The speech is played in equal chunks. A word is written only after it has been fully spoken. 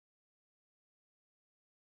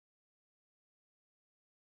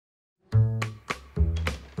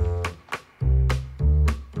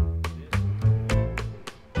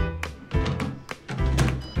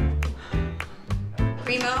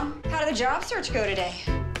Primo, how did the job search go today?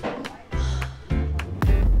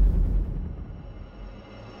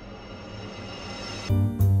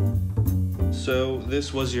 So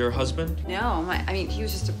this was your husband? No, I mean, he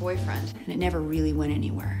was just a boyfriend, and it never really went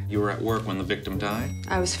anywhere. You were at work when the victim died?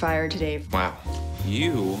 I was fired today. Wow.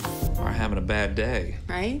 You are having a bad day.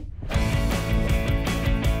 Right?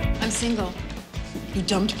 I'm single. You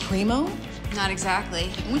dumped Primo? Not exactly.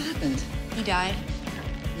 What happened? He died.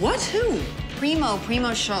 What? Who?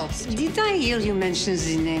 Primo Schultz. Did I hear you mention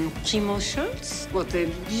the name Primo Schultz? What a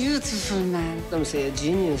beautiful man. Some say a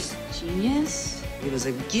genius. Genius? He was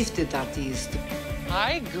a gifted artist.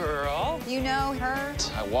 Hi, girl. You know her?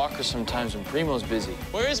 I walk her sometimes when Primo's busy.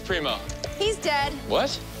 Where is Primo? He's dead.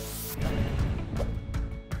 What?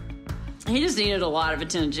 He just needed a lot of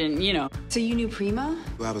attention, you know. So you knew Primo?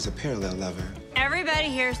 Well, I was a parallel lover. Everybody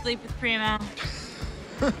here sleep with Primo.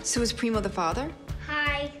 So was Primo the father?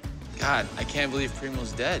 Hi. God, I can't believe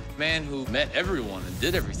Primo's dead. Man who met everyone and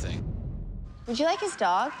did everything. Would you like his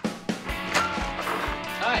dog?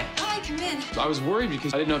 Hi. Hi, come in. I was worried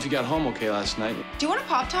because I didn't know if you got home okay last night. Do you want a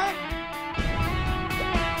Pop-Tart?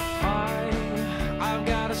 I've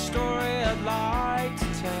got a story I'd like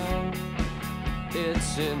to tell.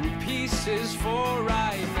 It's in pieces for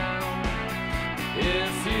right now.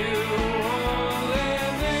 If you only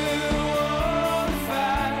knew all the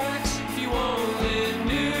facts, if you only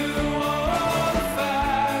knew all the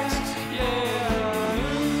facts,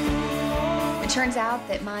 yeah. It turns out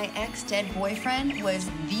that my ex-dead boyfriend was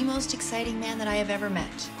the most exciting man that I have ever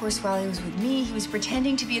met. Of course, while he was with me, he was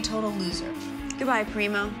pretending to be a total loser. Goodbye,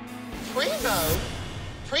 Primo. Primo?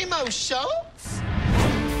 Primo Schultz?